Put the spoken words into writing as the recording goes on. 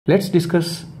Let's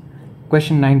discuss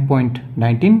question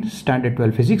 9.19 Standard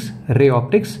 12 Physics Ray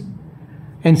Optics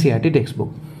NCERT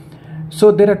textbook.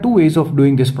 So there are two ways of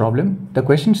doing this problem. The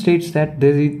question states that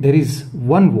there is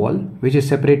one wall which is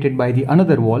separated by the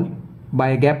another wall by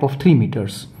a gap of 3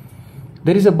 meters.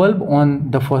 There is a bulb on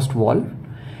the first wall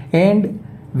and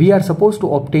we are supposed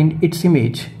to obtain its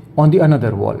image on the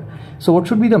another wall. So what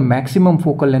should be the maximum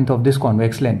focal length of this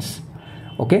convex lens?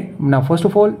 Okay, now first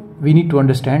of all we need to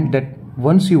understand that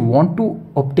once you want to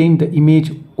obtain the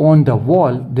image on the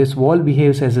wall, this wall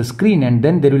behaves as a screen and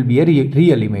then there will be a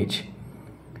real image.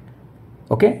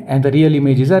 Okay, and the real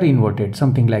images are inverted,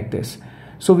 something like this.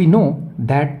 So we know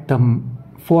that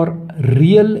for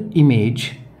real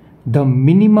image, the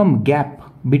minimum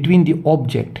gap between the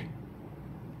object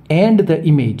and the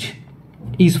image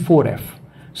is 4f.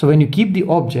 So when you keep the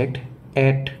object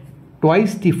at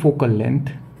twice the focal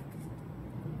length,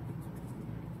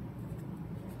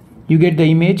 you get the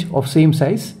image of same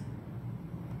size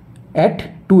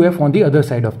at 2f on the other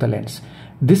side of the lens.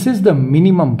 This is the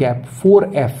minimum gap.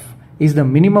 4f is the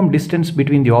minimum distance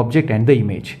between the object and the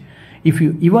image. If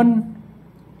you even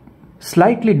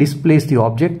slightly displace the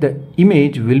object, the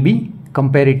image will be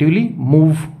comparatively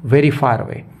move very far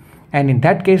away. And in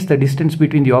that case, the distance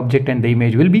between the object and the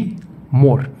image will be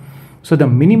more. So the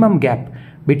minimum gap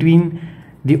between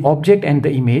the object and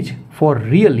the image for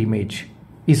real image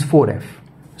is 4f.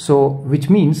 So which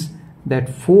means that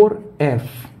 4f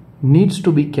needs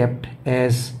to be kept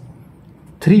as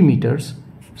 3 meters.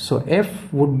 So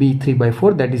f would be 3 by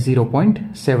 4, that is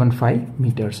 0.75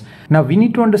 meters. Now we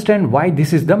need to understand why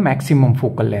this is the maximum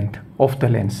focal length of the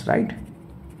lens, right?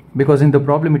 Because in the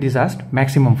problem it is asked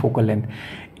maximum focal length.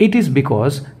 It is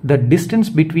because the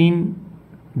distance between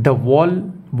the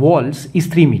walls is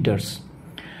 3 meters.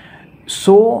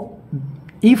 So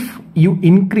if you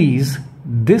increase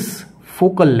this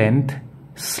focal length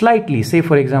slightly, say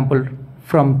for example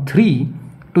from 3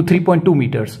 to 3.2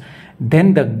 meters,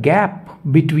 then the gap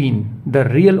between the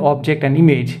real object and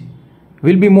image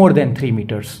will be more than 3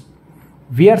 meters.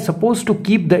 We are supposed to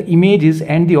keep the images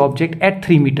and the object at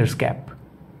 3 meters gap,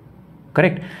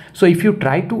 correct? So if you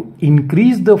try to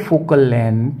increase the focal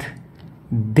length,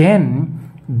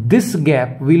 then this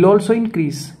gap will also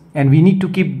increase and we need to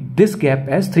keep this gap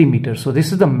as 3 meters. So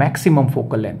this is the maximum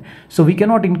focal length. So we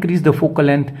cannot increase the focal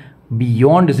length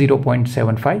beyond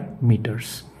 0.75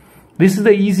 meters. This is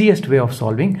the easiest way of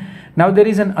solving. Now there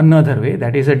is another way,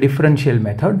 that is a differential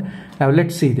method. Now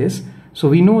let's see this. So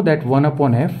we know that 1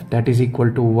 upon f, that is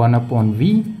equal to 1 upon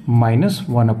v minus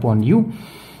 1 upon u.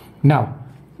 Now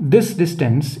this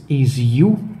distance is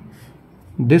u,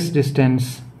 this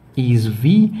distance is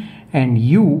v, and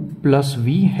u plus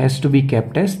v has to be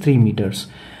kept as 3 meters.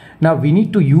 Now we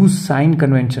need to use sign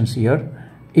conventions here.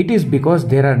 It is because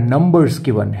there are numbers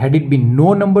given. Had it been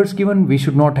no numbers given, we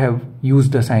should not have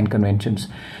used the sign conventions.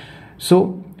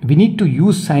 So we need to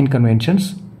use sign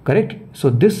conventions, correct? So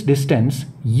this distance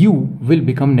u will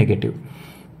become negative.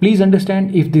 Please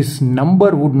understand, if this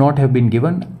number would not have been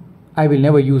given, I will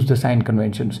never use the sign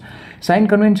conventions. Sign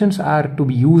conventions are to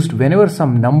be used whenever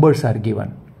some numbers are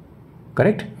given,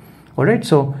 correct? Alright,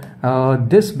 so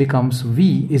this becomes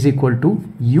v is equal to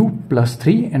u plus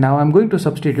 3, and now I'm going to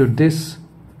substitute this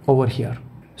over here.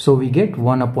 So we get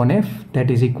 1 upon f, that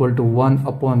is equal to 1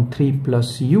 upon 3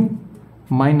 plus u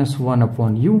minus 1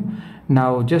 upon u.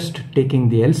 Now just taking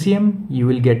the LCM, you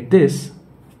will get this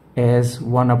as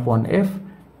 1 upon f,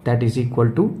 that is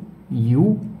equal to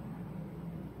u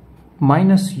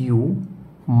minus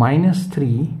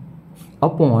 3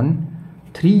 upon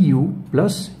 3u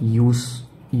plus u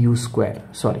square,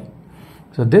 sorry.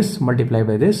 So this multiplied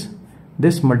by this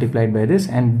multiplied by this,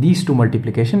 and these two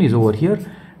multiplication is over here.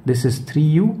 This is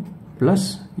 3u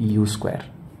plus u square,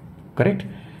 correct?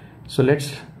 So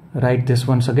let's write this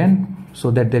once again so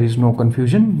that there is no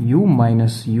confusion. U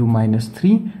minus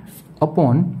 3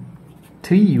 upon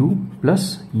 3u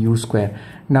plus u square.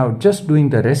 Now just doing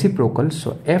the reciprocal,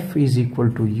 so f is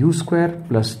equal to u square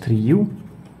plus 3u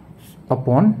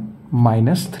upon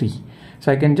minus 3.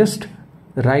 So I can just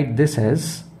write this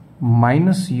as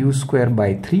minus u square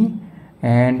by 3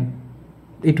 and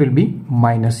it will be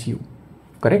minus u,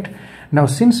 correct? Now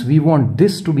since we want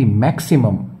this to be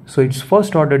maximum, so its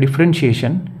first order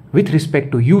differentiation with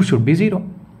respect to u should be 0,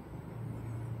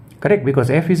 correct? Because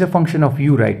f is a function of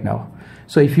u right now.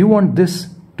 So if you want this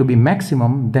to be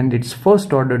maximum, then its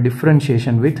first order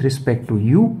differentiation with respect to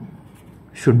u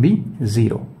should be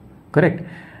 0, correct?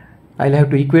 I'll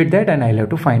have to equate that and I'll have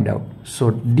to find out.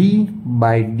 So d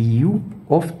by du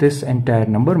of this entire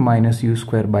number minus u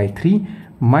square by 3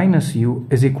 minus u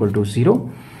is equal to 0.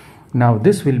 Now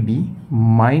this will be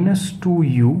minus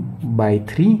 2u by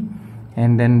 3,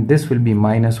 and then this will be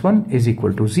minus 1 is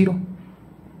equal to 0.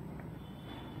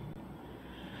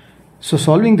 So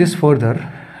solving this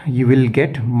further, you will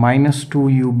get minus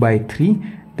 2u by 3,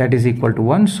 that is equal to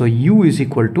 1. So u is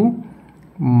equal to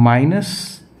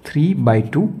minus 3 by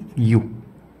 2 u.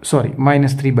 Sorry,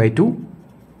 minus 3 by 2.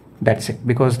 That's it,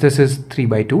 because this is 3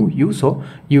 by 2 u. So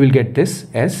you will get this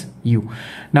as u.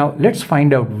 Now let's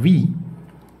find out v.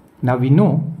 Now we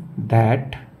know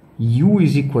that u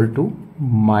is equal to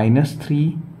minus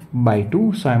 3 by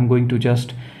 2. So I'm going to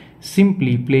just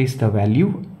simply place the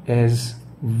value as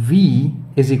v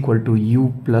is equal to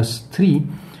u plus 3.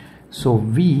 So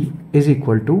v is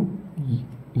equal to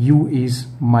u is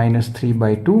minus 3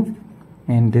 by 2,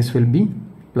 and this will be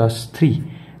plus 3.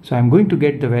 So I'm going to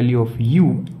get the value of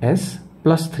u as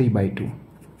plus 3 by 2.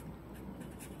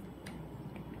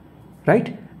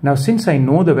 Right? Now since I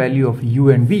know the value of u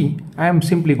and v, I am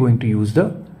simply going to use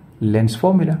the lens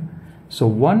formula. So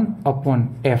 1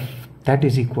 upon f, that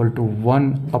is equal to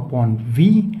 1 upon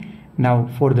v. Now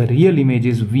for the real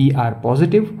images, v are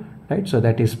positive, right? So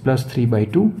that is plus 3 by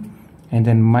 2, and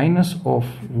then minus of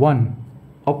 1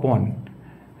 upon,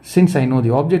 since I know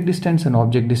the object distance, and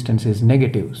object distance is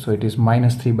negative, so it is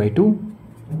minus 3 by 2.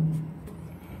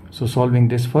 So solving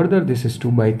this further, this is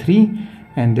 2 by 3,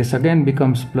 and this again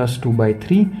becomes plus 2 by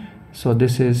 3. So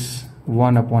this is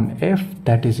 1 upon f,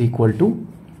 that is equal to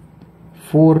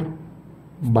 4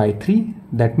 by 3.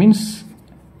 That means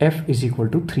f is equal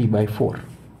to 3 by 4.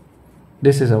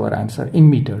 This is our answer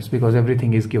in meters, because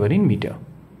everything is given in meter.